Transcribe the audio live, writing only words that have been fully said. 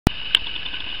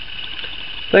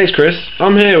Thanks, Chris.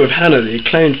 I'm here with Hannah, the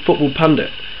acclaimed football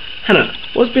pundit. Hannah,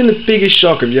 what's been the biggest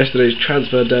shock of yesterday's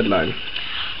transfer deadline?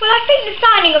 Well, I think the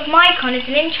signing of Maicon is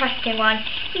an interesting one.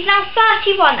 He's now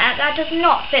 31 and that does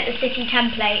not fit the City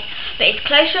template, but his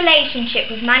close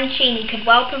relationship with Mancini could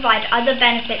well provide other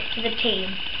benefits to the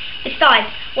team.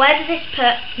 Besides, where does this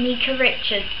put Micah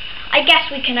Richards? I guess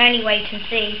we can only wait and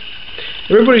see.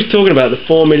 Everybody's talking about the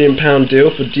 £4 million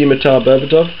deal for Dimitar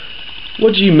Berbatov.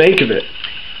 What do you make of it?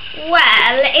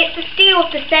 Well, it's the steal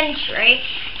of the century.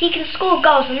 He can score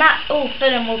goals and that's all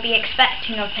Fulham will be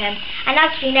expecting of him. And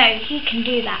as we know, he can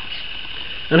do that.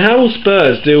 And how will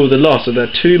Spurs deal with the loss of their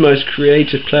two most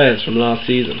creative players from last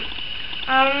season?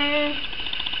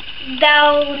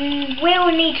 They'll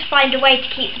need to find a way to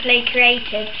keep the play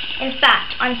creative. In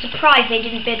fact, I'm surprised they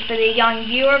didn't bid for the young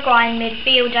Uruguayan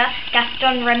midfielder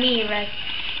Gaston Ramirez.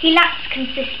 He lacks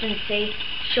consistency,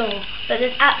 sure, but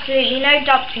there's absolutely no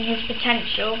doubting his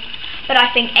potential. But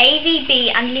I think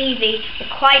AVB and Levy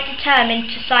were quite determined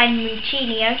to sign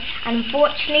Moutinho, and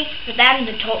unfortunately for them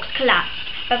the talks collapsed.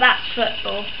 But that's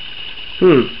football.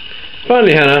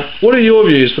 Finally, Hannah, what are your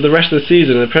views for the rest of the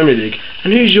season in the Premier League,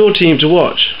 and who's your team to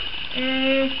watch?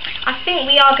 I think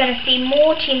we are going to see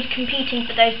more teams competing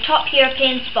for those top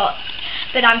European spots,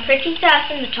 but I'm pretty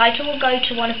certain the title will go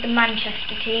to one of the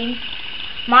Manchester teams.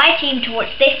 My team to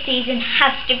watch this season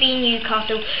has to be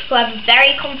Newcastle, who have a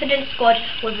very confident squad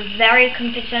with a very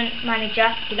competent manager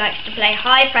who likes to play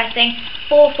high pressing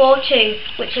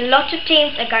 4-4-2, which a lot of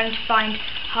teams are going to find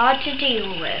hard to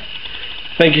deal with.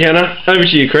 Thank you, Hannah. Over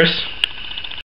to you, Chris.